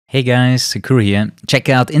Hey guys, Kuru here. Check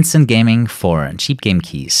out Instant Gaming for cheap game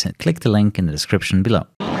keys. Click the link in the description below.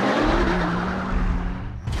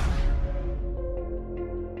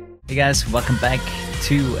 Hey guys, welcome back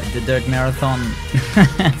to the Dirt Marathon.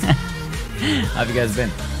 How have you guys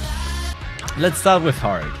been? Let's start with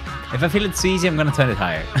hard. If I feel it's too easy, I'm gonna turn it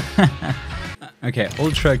higher. Okay,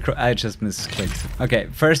 ultra, I just misclicked. Okay,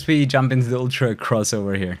 first we jump into the ultra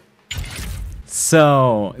crossover here.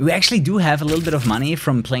 So we actually do have a little bit of money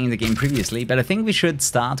from playing the game previously, but I think we should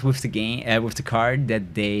start with the game with the card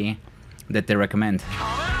that they recommend.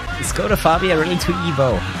 Skoda Fabia Rally 2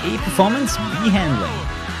 Evo, A performance, B handling,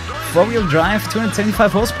 4-wheel drive,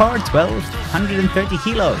 275 horsepower, 1230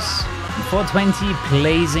 kilos, and 420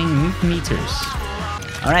 blazing newton meters.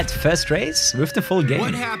 All right, first race with the full game.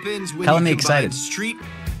 What happens when Color you me combine excited. street?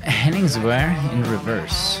 Henningsvær in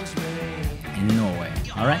reverse in Norway.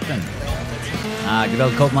 All right then. Good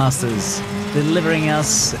old Codemasters delivering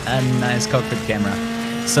us a nice cockpit camera.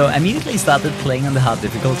 So I immediately started playing on the hard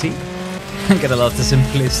difficulty. Gotta love the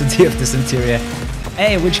simplicity of this interior.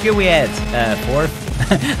 Hey, which gear we at? 4th?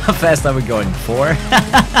 How fast are we going? 4?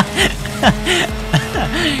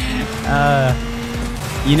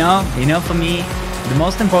 You know, for me, the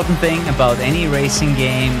most important thing about any racing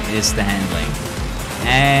game is the handling.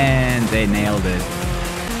 And they nailed it.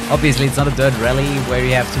 Obviously, it's not a dirt rally where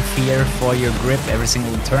you have to fear for your grip every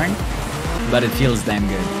single turn, but it feels damn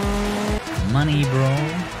good. Money, bro.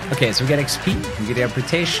 Okay, so we get XP, we get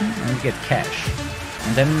reputation, and we get cash.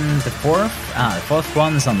 And then the fourth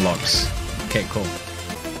one is unlocks. Okay, cool.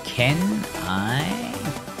 Can I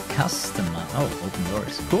customize? Oh, open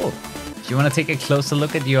doors. Cool. If you want to take a closer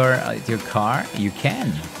look at your car, you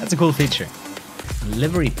can. That's a cool feature.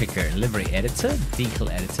 Livery picker, livery editor, decal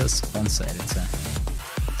editor, sponsor editor.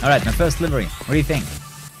 Alright, my first livery. What do you think?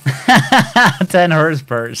 10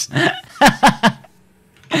 horsepower.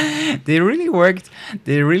 They really worked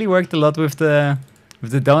a lot with the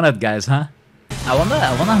donut guys, huh? I wonder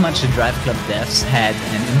how much the Drive Club devs had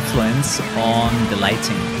an influence on the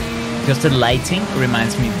lighting. Because the lighting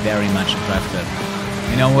reminds me very much of Drive Club.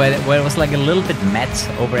 You know, where it was like a little bit matte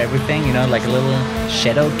over everything, you know, like a little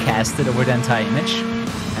shadow casted over the entire image.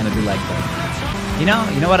 And I do like that. You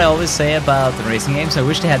know what I always say about the racing games? I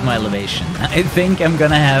wish they had my elevation. I think I'm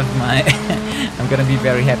gonna have my... I'm gonna be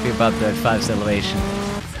very happy about the 5's elevation.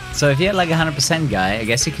 So if you had like a 100% guy, I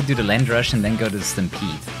guess you could do the land rush and then go to the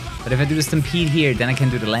stampede. But if I do the stampede here, then I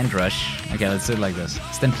can do the land rush. Okay, let's do it like this.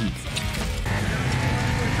 Stampede.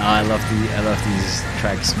 Oh, I love these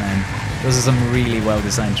tracks, man. Those are some really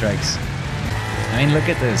well-designed tracks. I mean, look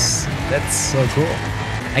at this. That's so cool.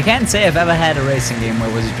 I can't say I've ever had a racing game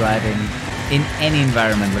where I was driving in any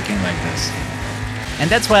environment looking like this. And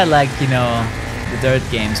that's why I like, you know, the dirt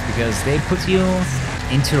games, because they put you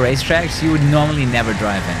into racetracks you would normally never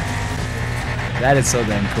drive in. That is so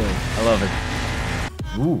damn cool. I love it.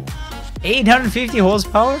 Ooh. 850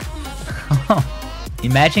 horsepower?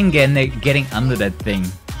 Imagine getting under that thing.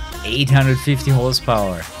 850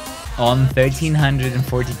 horsepower on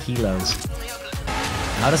 1340 kilos.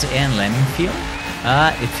 How does air and landing feel?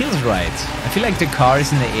 It feels right. I feel like the car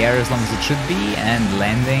is in the air as long as it should be, and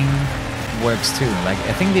landing works too. Like,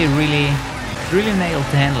 I think they really nailed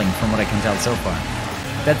the handling from what I can tell so far.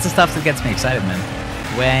 That's the stuff that gets me excited, man.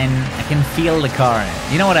 When I can feel the car.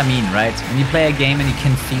 You know what I mean, right? When you play a game and you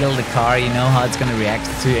can feel the car, you know how it's gonna react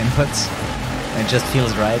to inputs. And it just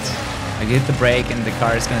feels right. Like, you hit the brake and the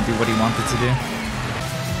car is gonna do what you want it to do.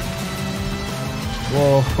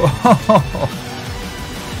 Whoa.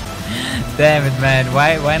 Damn it, man.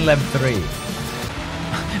 Why in lap 3?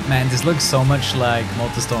 Man, this looks so much like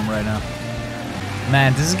Motorstorm right now.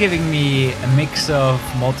 Man, this is giving me a mix of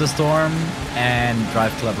Motorstorm and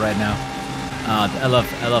Drive Club right now. I love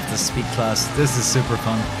the speed class. This is super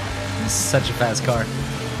fun. It's such a fast car.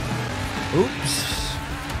 Oops.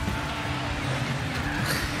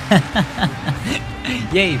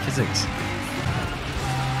 Yay, physics.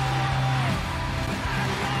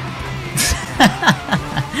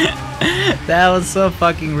 That was so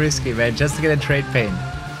fucking risky, man, just to get a trade paint.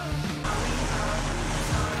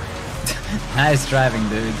 Nice driving,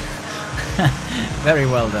 dude. Very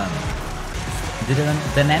well done. The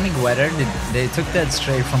dynamic weather, they took that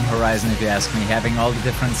straight from Horizon, if you ask me, having all the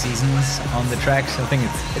different seasons on the tracks. I think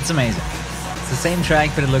it's amazing. It's the same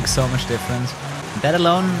track, but it looks so much different. That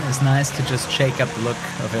alone is nice to just shake up the look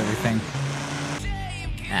of everything.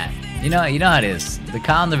 You know how it is. The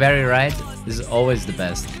car on the very right is always the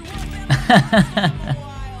best.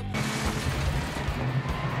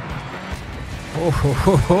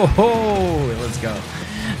 Oh, let's go.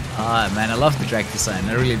 Ah, man, I love the track design.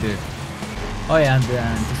 I really do. Oh yeah, and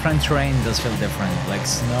the front terrain does feel different. Like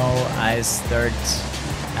snow, ice, dirt,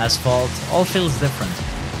 asphalt, all feels different.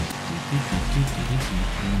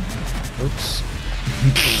 Oops.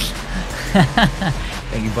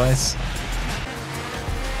 Thank you, boys.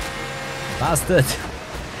 Bastard.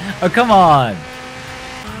 Oh, come on.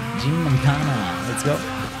 Jim Montana. Let's go.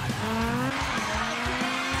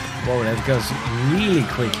 Whoa, that goes really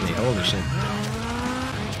quickly. Holy shit.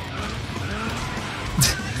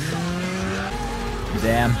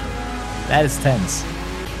 Damn. That is tense.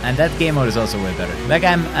 And that game mode is also way better. Like,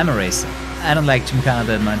 I'm a racer. I don't like Gymkhana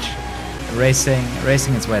that much. Racing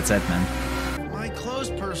is where it's at, man.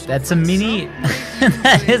 That's a mini.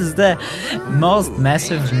 That is the most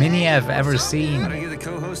massive mini I've ever seen.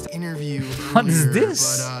 What is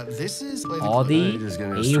this? Audi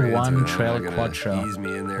A1 Trail Quattro.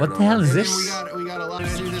 What the hell is this?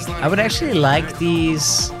 I would actually like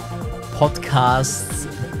these podcasts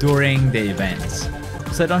during the events,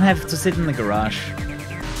 so I don't have to sit in the garage.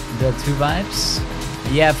 The two vibes?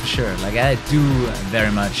 Yeah, for sure. Like, I do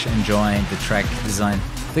very much enjoy the track design.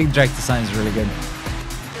 I think the track design is really good.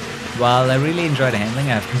 While I really enjoy the handling,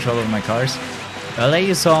 I have control over my cars. Earlier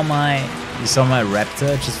you saw my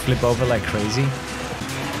Raptor just flip over like crazy.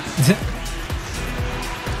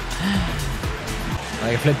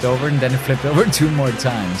 Like, I flipped over and then it flipped over 2 more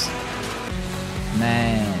times.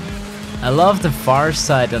 Man, I love the far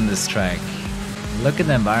side on this track. Look at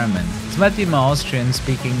the environment. This might be my Austrian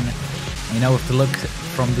speaking, you know, with the look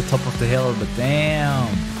from the top of the hill, but damn.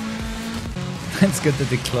 It's good that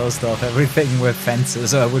they closed off everything with fences,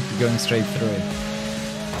 so I would be going straight through it.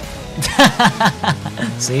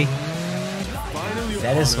 See?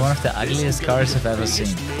 That is one of the ugliest cars I've ever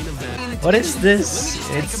seen. What is this?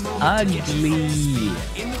 It's ugly.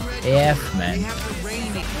 AF, man.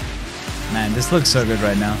 Man, this looks so good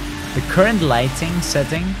right now. The current lighting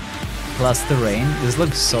setting plus the rain, this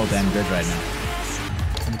looks so damn good right now.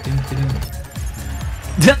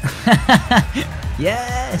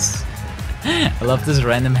 Yes! I love this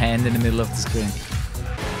random hand in the middle of the screen.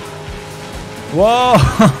 Whoa!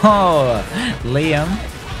 Liam.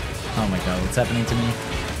 Oh my god, what's happening to me?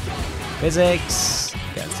 Physics!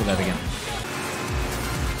 Yeah, let's do that again.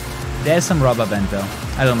 There's some rubber band though.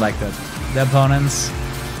 I don't like that. The opponents,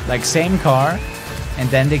 like, same car, and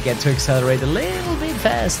then they get to accelerate a little bit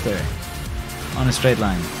faster on a straight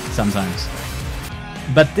line sometimes.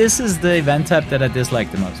 But this is the event type that I dislike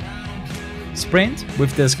the most. Sprint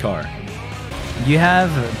with this car. You have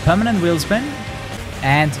permanent wheel spin,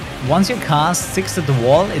 and once your car sticks at the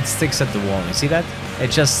wall, it sticks at the wall. You see that?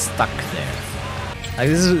 It's just stuck there. Like,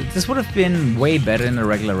 this would have been way better in a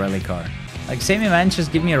regular rally car. Like, same event,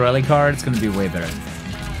 just give me a rally car, it's gonna be way better.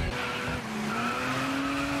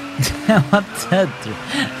 What the?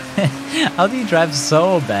 How do you drive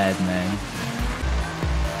so bad, man?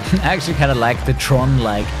 I actually kind of like the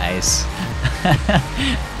Tron-like ice.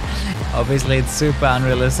 Obviously it's super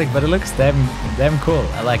unrealistic, but it looks damn cool.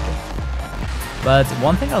 I like it. But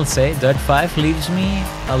one thing I'll say, Dirt 5 leaves me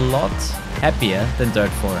a lot happier than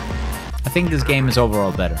Dirt 4. I think this game is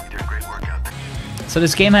overall better. So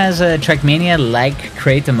this game has a Trackmania-like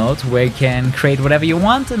creator mode where you can create whatever you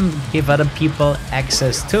want and give other people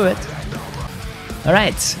access to it.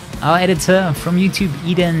 Alright, our editor from YouTube,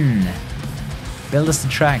 Eden. Build us the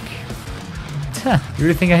track. You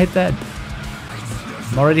really think I hit that?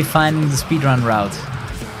 I'm already finding the speedrun route.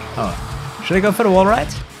 Oh, should I go for the wall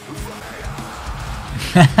ride?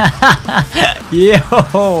 Yo!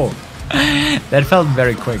 That felt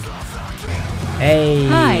very quick. Hey!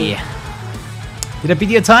 Hi! Did I beat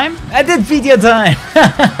your time? I did beat your time!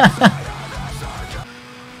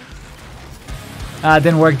 Ah, it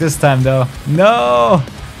didn't work this time though. No!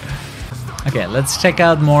 Okay, let's check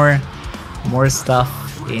out more stuff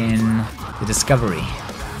in the Discovery.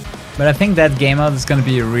 But I think that game mode is gonna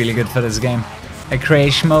be really good for this game. A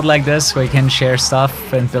creation mode like this where you can share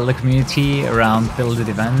stuff and build a community around build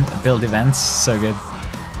events, so good.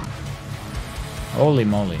 Holy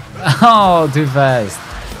moly. Oh, too fast.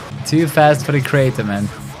 Too fast for the creator, man.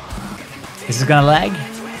 Is this gonna lag?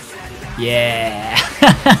 Yeah.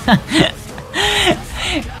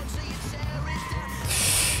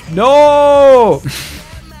 No!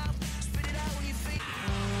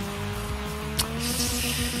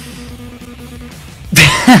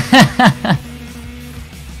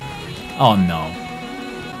 Oh no.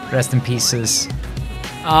 Rest in pieces.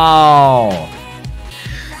 Oh.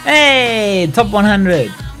 Hey, top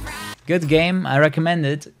 100. Good game, I recommend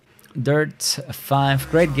it. Dirt 5,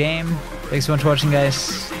 great game. Thanks so much for watching, guys.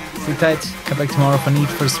 Sleep tight. Come back tomorrow for Need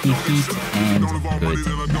for Speed Heat and good.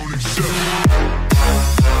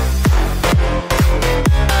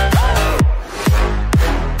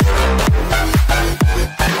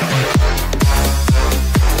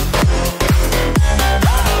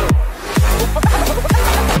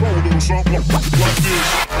 like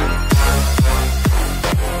this.